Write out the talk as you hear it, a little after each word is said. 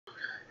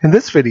In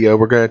this video,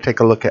 we're going to take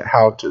a look at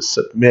how to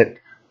submit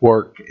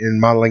work in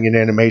modeling and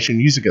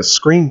animation using a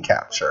screen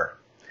capture.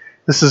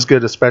 This is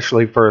good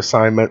especially for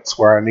assignments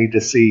where I need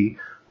to see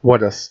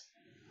what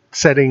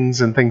settings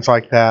and things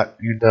like that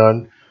you've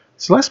done.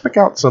 So let's pick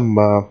out some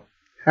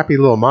happy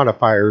little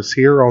modifiers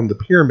here on the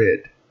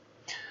pyramid.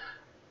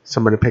 So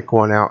I'm going to pick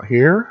one out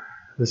here.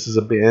 This is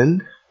a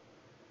bend.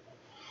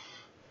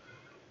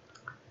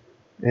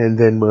 And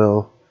then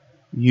we'll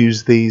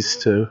use these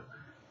to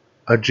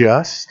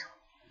adjust.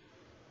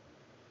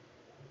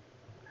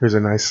 Here's a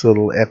nice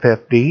little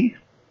FFD.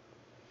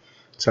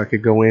 So I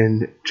could go in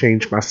and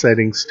change my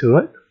settings to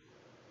it.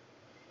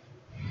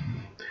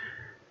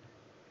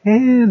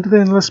 And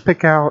then let's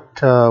pick out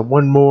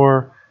one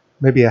more,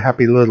 maybe a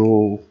happy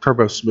little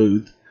turbo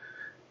smooth.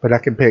 But I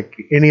can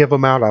pick any of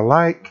them out I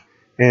like.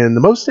 And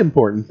the most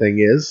important thing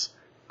is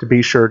to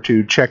be sure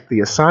to check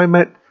the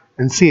assignment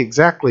and see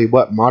exactly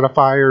what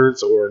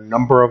modifiers or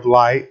number of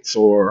lights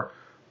or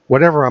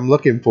whatever I'm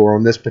looking for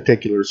on this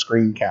particular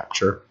screen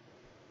capture.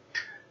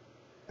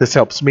 This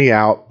helps me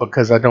out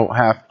because I don't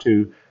have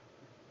to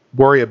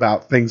worry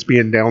about things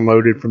being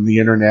downloaded from the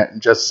internet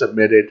and just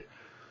submitted.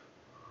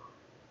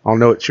 I'll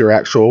know it's your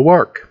actual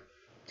work.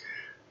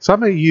 So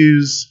I'm going to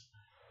use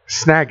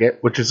Snagit,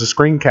 which is a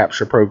screen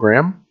capture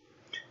program.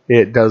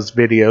 It does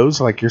videos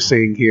like you're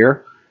seeing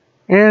here,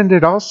 and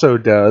it also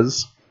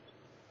does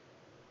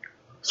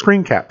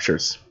screen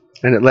captures,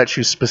 and it lets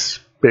you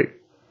specific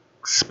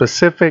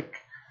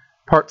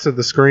parts of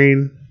the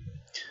screen,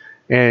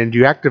 and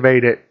you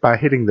activate it by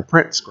hitting the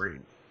print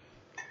screen,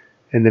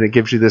 and then it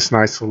gives you this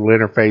nice little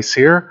interface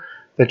here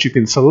that you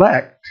can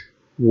select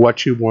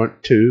what you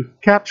want to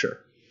capture.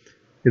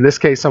 In this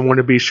case, I want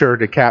to be sure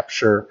to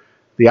capture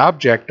the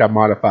object I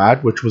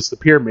modified, which was the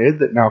pyramid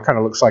that now kind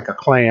of looks like a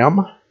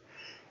clam,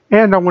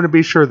 and I want to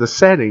be sure the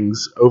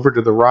settings over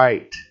to the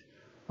right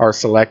are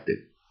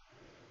selected.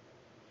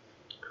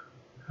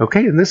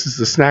 Okay, and this is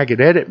the Snagit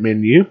edit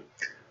menu.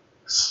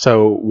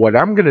 So what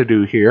I'm going to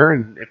do here,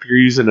 and if you're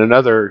using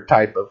another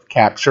type of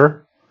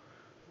capture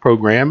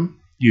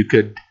program, you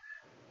could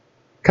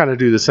kind of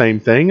do the same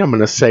thing. I'm going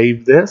to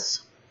save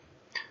this,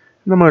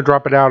 and I'm going to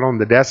drop it out on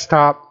the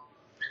desktop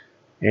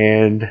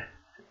and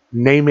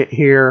name it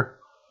here.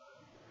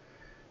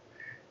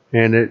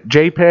 And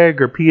JPEG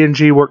or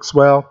PNG works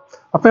well.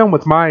 I found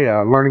with my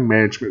learning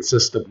management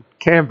system,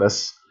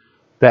 Canvas,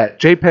 that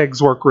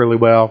JPEGs work really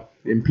well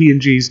and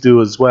PNGs do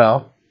as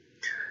well.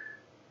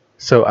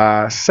 So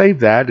I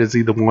save that as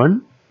either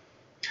one.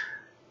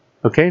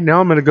 Okay,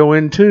 now I'm going to go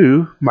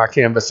into my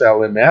Canvas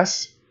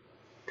LMS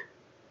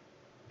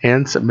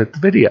and submit the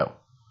video.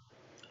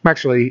 I'm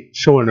actually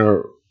showing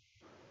a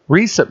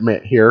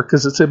resubmit here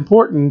because it's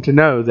important to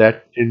know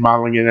that in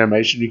modeling and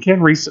animation you can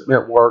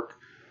resubmit work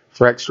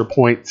for extra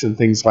points and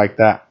things like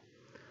that.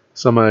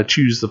 So I'm going to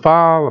choose the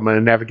file. I'm going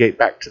to navigate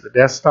back to the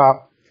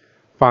desktop,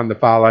 find the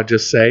file I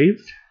just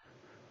saved,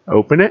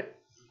 open it,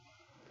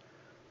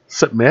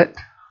 submit,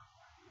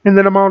 and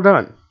then I'm all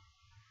done.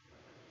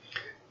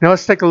 Now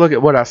let's take a look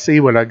at what I see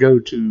when I go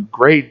to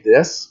grade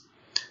this.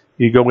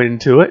 You go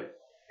into it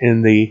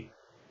in the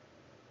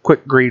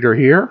quick greeter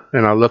here,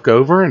 and I look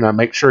over and I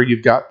make sure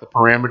you've got the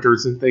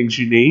parameters and things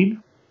you need,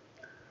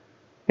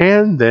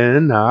 and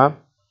then I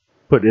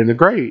put in a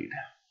grade.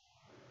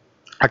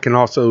 I can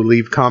also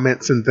leave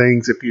comments and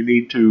things if you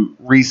need to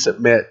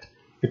resubmit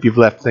if you've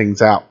left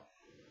things out.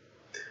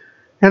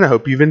 And I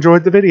hope you've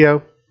enjoyed the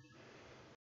video.